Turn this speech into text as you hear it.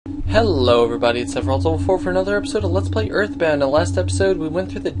Hello everybody, it's Level 4 for another episode of Let's Play Earthbound. In the last episode, we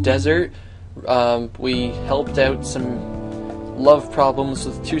went through the desert, we helped out some love problems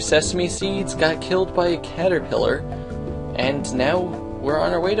with 2 sesame seeds, got killed by a caterpillar, and now we're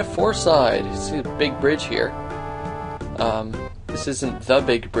on our way to Fourside. You see the big bridge here. This isn't the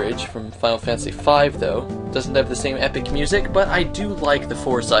big bridge from Final Fantasy V, though. Doesn't have the same epic music, but I do like the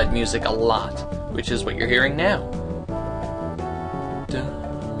Fourside music a lot, which is what you're hearing now.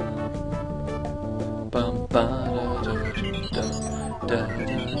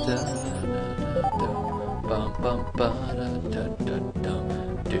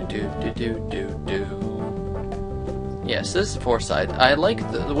 Yes, this is Fourside.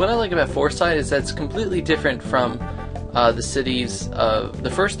 What I like about Fourside is that it's completely different from the cities,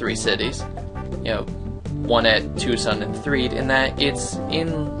 the first 3 cities. You know, 1 at Tucson and 3, in that it's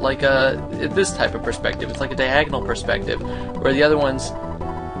in like this type of perspective. It's like a diagonal perspective, where the other ones,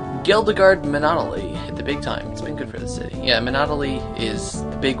 Geldegard Monotoli hit the big time. It's been good for the city. Yeah, Monotoli is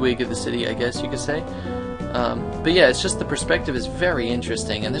the bigwig of the city, I guess you could say. But yeah, it's just the perspective is very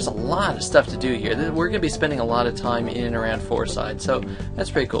interesting, and there's a lot of stuff to do here. We're going to be spending a lot of time in and around Fourside, so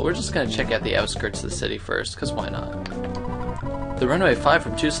that's pretty cool. We're just going to check out the outskirts of the city first, because why not? The Runway 5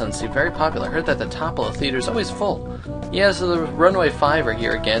 from Tucson seemed very popular. I heard that the top of the theater is always full. Yeah, so the Runway 5 are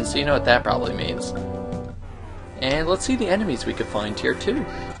here again, so you know what that probably means. And let's see the enemies we could find here, too.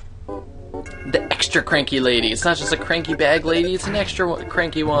 The extra cranky lady. It's not just a cranky bag lady, it's an extra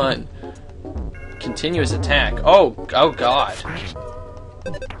cranky one. Continuous attack. Oh god.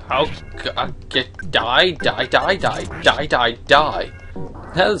 Oh god. Die.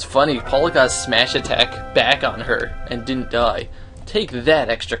 That was funny. Paula got a smash attack back on her and didn't die. Take that,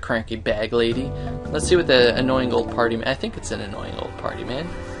 extra cranky bag lady. Let's see what the annoying old party man. I think it's an annoying old party man.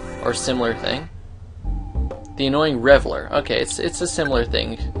 Or similar thing. The annoying reveler. Okay, it's a similar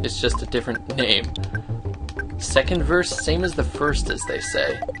thing. It's just a different name. Second verse, same as the first, as they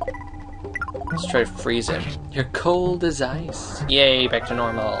say. Let's try to freeze him. You're cold as ice. Yay, back to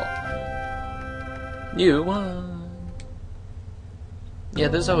normal. You won. Yeah,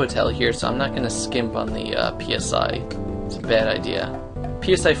 there's a hotel here, so I'm not going to skimp on the PSI. It's a bad idea.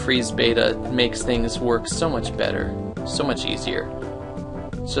 PSI Freeze Beta makes things work so much better. So much easier.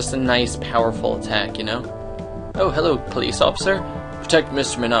 It's just a nice, powerful attack, you know? Oh, hello, police officer. Protect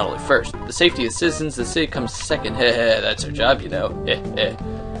Mr. Monotoli first. The safety of citizens, the city comes second. Heh, that's our job, you know.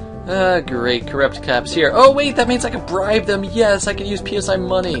 Great, corrupt cops here. Oh, wait, that means I can bribe them. Yes, I can use PSI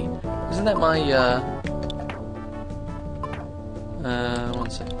money. Isn't that my, one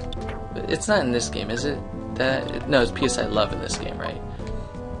second. It's not in this game, is it? No, it's PSI Love in this game, right?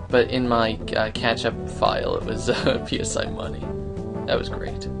 But in my catch-up file, it was PSI money. That was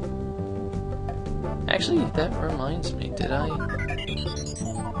great. Actually, that reminds me,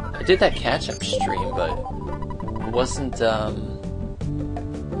 I did that catch-up stream, but it wasn't, I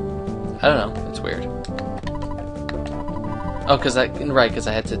don't know, it's weird. Oh, because I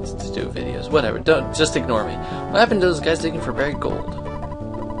had to do videos. Whatever, just ignore me. What happened to those guys digging for buried gold?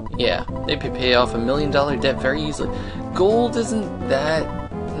 Yeah, they could pay off $1 million debt very easily. Gold isn't that...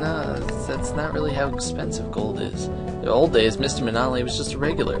 No, that's not really how expensive gold is. In the old days, Mr. Monotoli was just a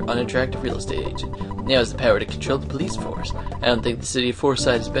regular, unattractive real estate agent. Now he has the power to control the police force. I don't think the city of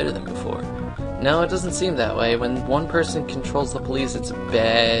Fourside is better than before. No, it doesn't seem that way. When one person controls the police, it's a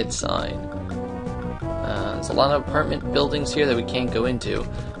bad sign. There's a lot of apartment buildings here that we can't go into.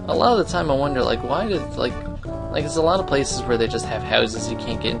 A lot of the time I wonder, like, why did, like there's a lot of places where they just have houses you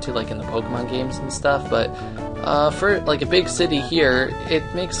can't get into, like in the Pokemon games and stuff, but for, like, a big city here, it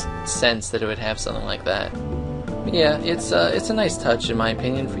makes sense that it would have something like that. But yeah, it's a nice touch, in my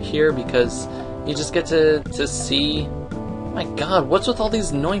opinion, for here, because you just get to see... My god, what's with all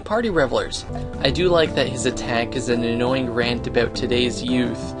these annoying party revelers? I do like that his attack is an annoying rant about today's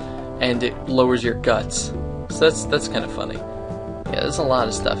youth, and it lowers your guts. So that's kind of funny. Yeah, there's a lot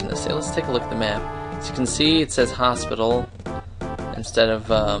of stuff in this. So let's take a look at the map. As you can see, it says hospital instead of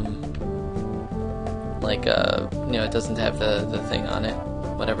you know, it doesn't have the thing on it,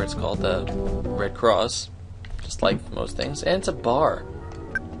 whatever it's called, the Red Cross, just like most things. And it's a bar,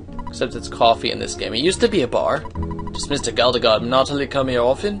 except it's coffee in this game. It used to be a bar. Does Mr. Geldegard Monotoli come here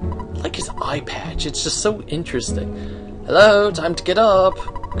often? I like his eye patch. It's just so interesting. Hello, time to get up.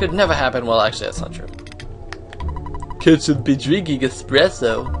 Could never happen. Well, actually, that's not true. Kids should be drinking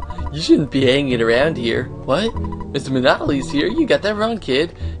espresso. You shouldn't be hanging around here. What? Mr. Monotoli's here? You got that wrong,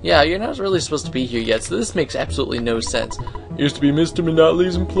 kid. Yeah, you're not really supposed to be here yet, so this makes absolutely no sense. Used to be Mr.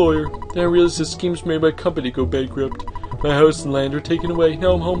 Monotoli's employer. Then I realized his schemes made my company go bankrupt. My house and land were taken away.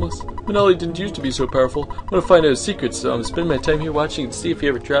 Now I'm homeless. Monopoly didn't used to be so powerful. I want to find out his secrets, so I'm spending my time here watching to see if he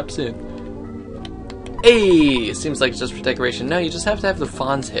ever drops in. Hey! Seems like it's just for decoration. No, you just have to have the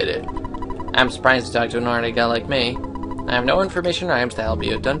Fonz hit it. I'm surprised to talk to an already guy like me. I have no information or items to help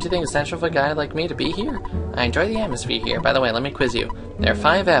you. Don't you think it's natural for a guy like me to be here? I enjoy the atmosphere here. By the way, let me quiz you. There are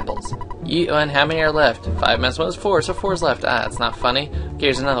 5 apples. And how many are left? 5 minus 1 is 4, so 4 is left. Ah, it's not funny.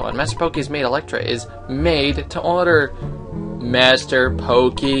 Here's another one. Master Pokey's made Electra is made to order. Master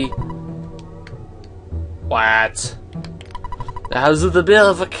Pokey. What? The house of the bill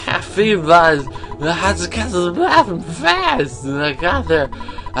of a cafe buzz. The house of the bathroom fast. And I got there.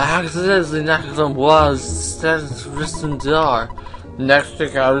 I accidentally knocked on walls, standing wrist and door. Next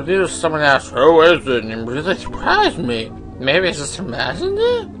thing I do, someone asked, who is it? And it really surprised me. Maybe I just imagined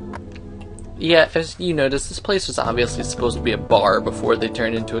it? Yeah, as you notice, this place was obviously supposed to be a bar before they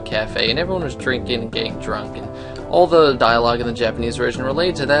turned into a cafe, and everyone was drinking and getting drunk, and all the dialogue in the Japanese version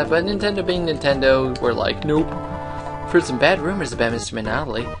related to that, but Nintendo being Nintendo, were like, nope. I've heard some bad rumors about Mr.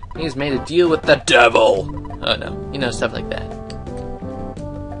 Monopoly. He's made a deal with the devil! Oh no, you know, stuff like that.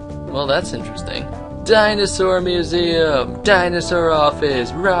 Well, that's interesting. Dinosaur Museum! Dinosaur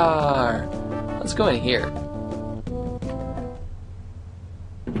Office! Rawr! Let's go in here.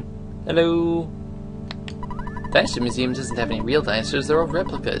 Hello? Dinosaur Museum doesn't have any real dinosaurs, they're all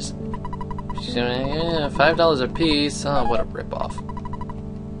replicas. $5 a piece. Oh, what a ripoff.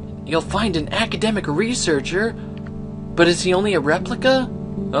 You'll find an academic researcher? But is he only a replica?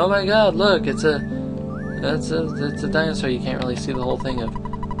 Oh my god, look, it's a dinosaur. You can't really see the whole thing of.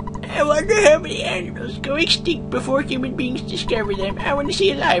 I wonder how many animals go extinct before human beings discover them. I want to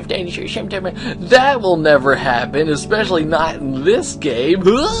see a live dinosaur sometime. That will never happen, especially not in this game.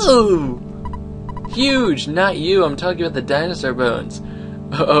 Ooh! Huge, not you. I'm talking about the dinosaur bones.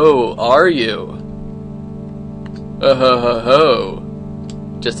 Oh, are you? Oh, ho, ho, ho.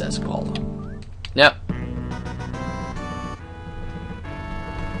 Just ask Paul. Yep.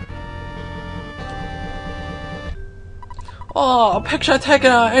 Oh, a picture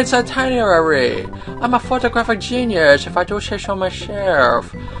taken in centenary. I'm a photographic genius, if I do say so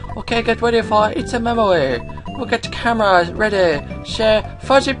myself. Okay, get ready for It's a Memory. We'll get the camera ready. Say,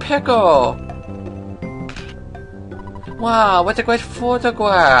 Fuzzy Pickle. Wow, what a great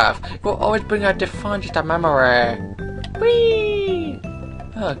photograph. We'll always bring out the fun to the memory. Whee!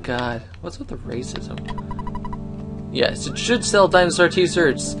 Oh god, what's with the racism? Yes, it should sell dinosaur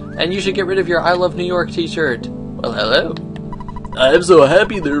t-shirts. And you should get rid of your I Love New York t-shirt. Well, hello. I'm so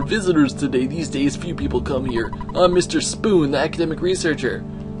happy there are visitors today. These days, few people come here. I'm Mr. Spoon, the academic researcher.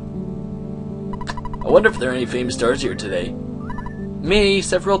 I wonder if there are any famous stars here today. Me,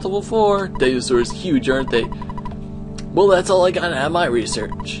 Sephiroth Level 4. Dinosaurs huge, aren't they? Well, that's all I got out of my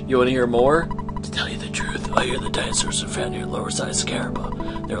research. You want to hear more? To tell you the truth, I hear the dinosaurs are found near Lower Side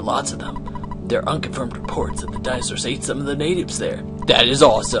Scaraba. There are lots of them. There are unconfirmed reports that the dinosaurs ate some of the natives there. That is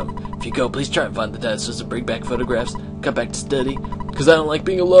awesome. If you go, please try and find the dinosaurs and bring back photographs. Come back to study, because I don't like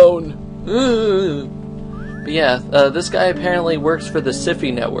being alone. But yeah, this guy apparently works for the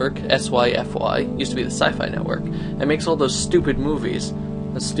Syfy network, SYFY, used to be the Sci-Fi network, and makes all those stupid movies.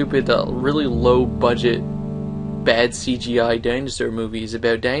 The stupid, really low-budget, bad CGI dinosaur movies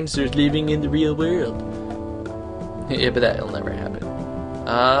about dinosaurs living in the real world. Yeah, but that'll never happen.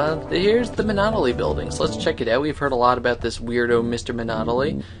 Here's the Monopoly building, so let's check it out. We've heard a lot about this weirdo Mr.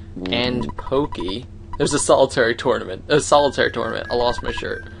 Monopoly and Pokey. There's a solitaire tournament. I lost my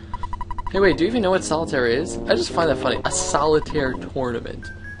shirt. Hey, wait, do you even know what solitaire is? I just find that funny. A solitaire tournament.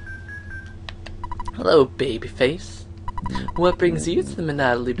 Hello, babyface. What brings you to the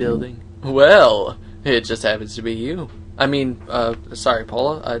Monopoly building? Well, it just happens to be you. I mean, sorry,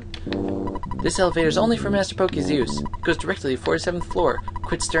 Paula. This elevator's only for Master Pokey's use. It goes directly to the 47th floor.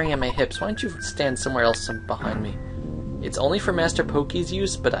 Quit staring at my hips. Why don't you stand somewhere else behind me? It's only for Master Pokey's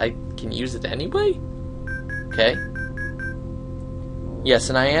use, but I can use it anyway? Okay. Yes,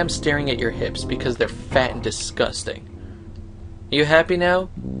 and I am staring at your hips because they're fat and disgusting. Are you happy now?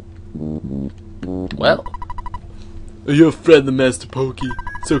 Well. Are you a friend of Master Pokey?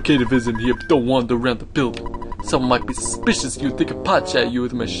 It's okay to visit me here, but don't wander around the building. Someone might be suspicious you'd take a pot shot at you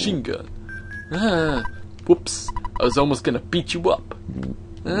with a machine gun. Ah, whoops. I was almost gonna beat you up.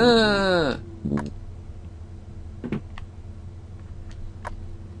 Ah.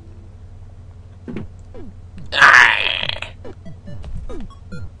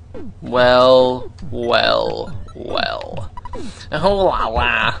 Well. Oh la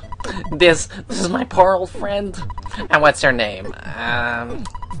la. This is my poor old friend. And what's her name?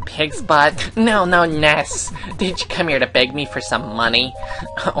 Pig's butt? No, Ness. Did you come here to beg me for some money?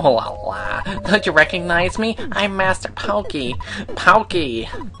 Oh la la. Don't you recognize me? I'm Master Pokey. Pokey.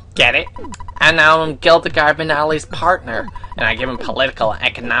 Get it? And now I'm Gildegard Benali's partner, and I give him political and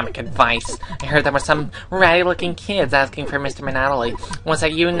economic advice. I heard there were some ratty-looking kids asking for Mr. Benali. Was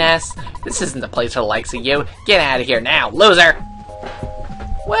that you, Ness? This isn't the place for the likes of you. Get out of here now, loser!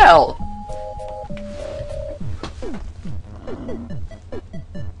 Well...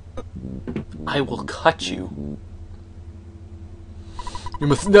 I will cut you. You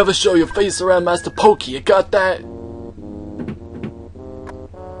must never show your face around Master Pokey, you got that?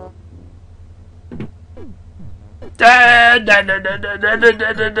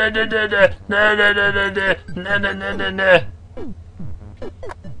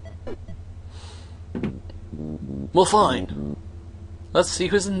 Well, fine. Let's see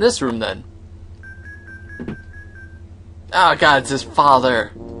who's in this room then. Oh god, it's his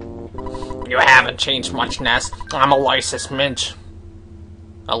father. You haven't changed much, Ness. I'm Aloysius Midge.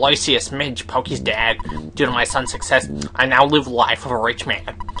 Aloysius Midge, Pokey's dad. Due to my son's success, I now live life of a rich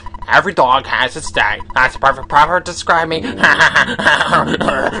man. Every dog has its day. That's the perfect proper to describe me.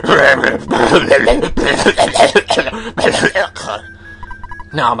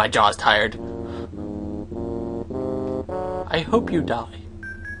 Now my jaw's tired. I hope you die.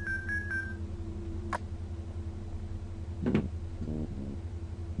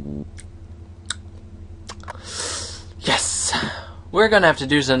 Yes! We're gonna have to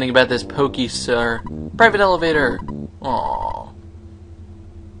do something about this Pokey, sir. Private elevator! Aww.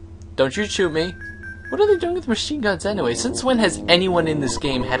 Don't you shoot me. What are they doing with machine guns anyway? Since when has anyone in this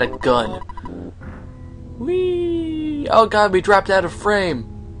game had a gun? Whee! Oh god, we dropped out of frame.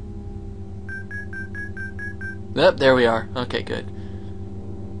 Yep, there we are. Okay, good.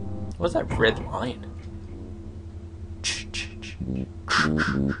 What's that red line?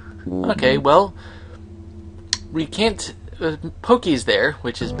 Okay, well, we can't... Pokey's there,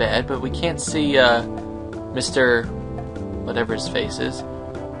 which is bad, but we can't see, Mr... whatever his face is.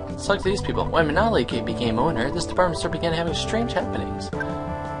 Let's talk to these people. When Benali became owner, this department store began having strange happenings.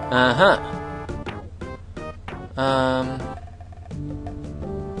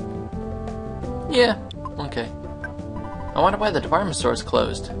 Yeah, okay. I wonder why the department store is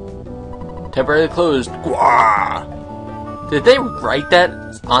closed. Temporarily closed. Gwarg! Did they write that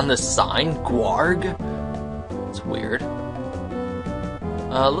on the sign? Gwarg? It's weird.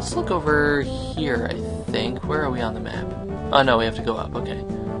 Let's look over here, I think. Where are we on the map? Oh no, we have to go up, okay.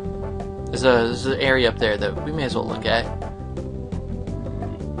 There's an area up there that we may as well look at.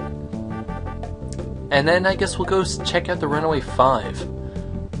 And then I guess we'll go check out the Runaway 5.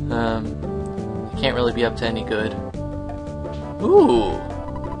 Can't really be up to any good. Ooh!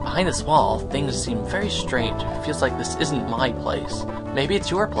 Behind this wall, things seem very strange. It feels like this isn't my place. Maybe it's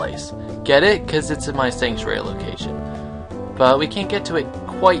your place. Get it? Because it's in my sanctuary location. But we can't get to it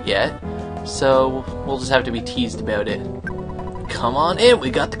quite yet, so we'll just have to be teased about it. Come on in,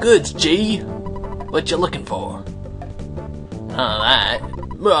 we got the goods, G! What you looking for? Alright.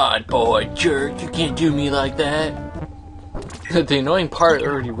 Right, boy, jerk, you can't do me like that. The annoying part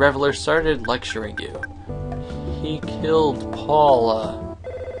already Reveler started lecturing you. He killed Paula.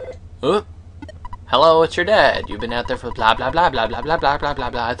 Oop. Hello, it's your dad. You've been out there for blah blah blah blah blah blah blah blah blah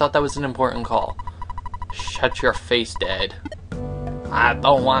blah. I thought that was an important call. Shut your face, Dad. I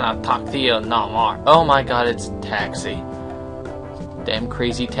don't want to talk to you no more. Oh my god, it's Taxi. Damn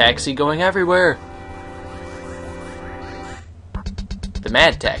crazy Taxi going everywhere. The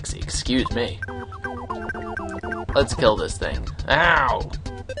Mad Taxi, excuse me. Let's kill this thing. Ow!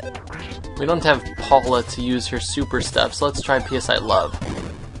 We don't have Paula to use her super stuff, so let's try PSI Love.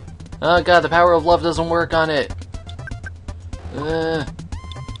 Oh god, the power of love doesn't work on it.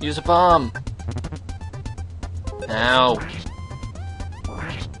 Use a bomb. Ow.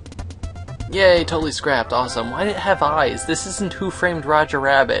 Yay, totally scrapped. Awesome. Why did it have eyes? This isn't Who Framed Roger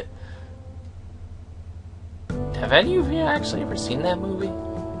Rabbit. Have any of you actually ever seen that movie?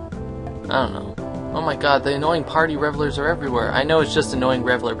 I don't know. Oh my god, the annoying party revelers are everywhere. I know it's just annoying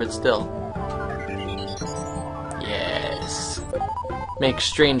reveler, but still. Yes. Make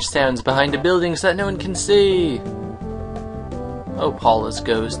strange sounds behind a building so that no one can see. Oh, Paula's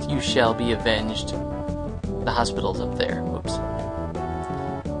ghost, you shall be avenged. The hospital's up there. Whoops.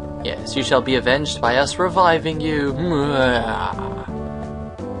 Yes, you shall be avenged by us reviving you.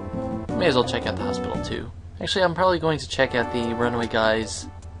 May as well check out the hospital too. Actually, I'm probably going to check out the Runaway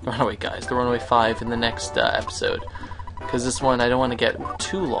 5 in the next episode. Because this one, I don't want to get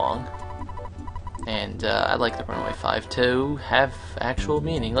too long. And I like the Runaway 5 to have actual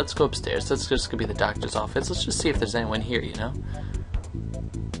meaning. Let's go upstairs. That's just going to be the doctor's office. Let's just see if there's anyone here, you know?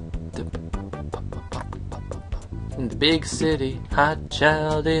 In the big city, hot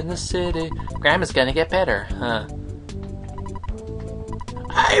child in the city. Grandma's gonna get better, huh?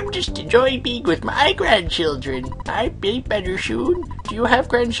 I'm just enjoying being with my grandchildren. I'll be better soon. Do you have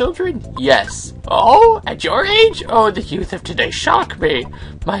grandchildren? Yes. Oh, at your age? Oh, the youth of today shock me.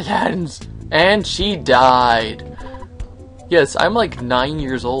 My lands. And she died. Yes, I'm like 9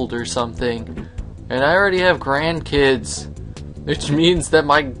 years old or something. And I already have grandkids. Which means that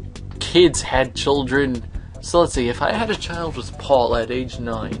my kids had children. So let's see, if I had a child with Paul at age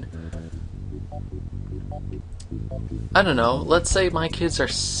 9. I don't know, let's say my kids are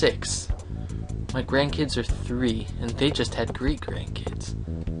 6. My grandkids are 3. And they just had great-grandkids.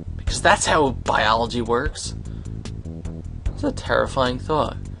 Because that's how biology works. It's a terrifying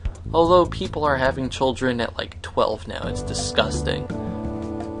thought. Although people are having children at like 12 now, it's disgusting.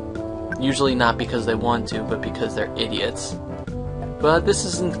 Usually not because they want to, but because they're idiots. But this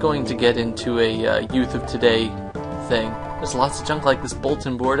isn't going to get into a youth of today thing. There's lots of junk like this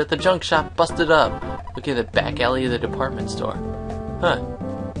bulletin board at the junk shop busted up. Look at the back alley of the department store. Huh,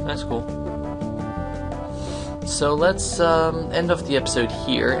 that's cool. So let's end off the episode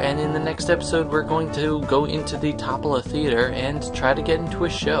here, and in the next episode we're going to go into the Topola Theater and try to get into a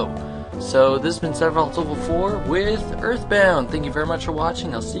show. So this has been Cybervault 4 with Earthbound. Thank you very much for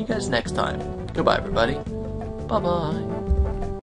watching. I'll see you guys next time. Goodbye, everybody. Bye-bye.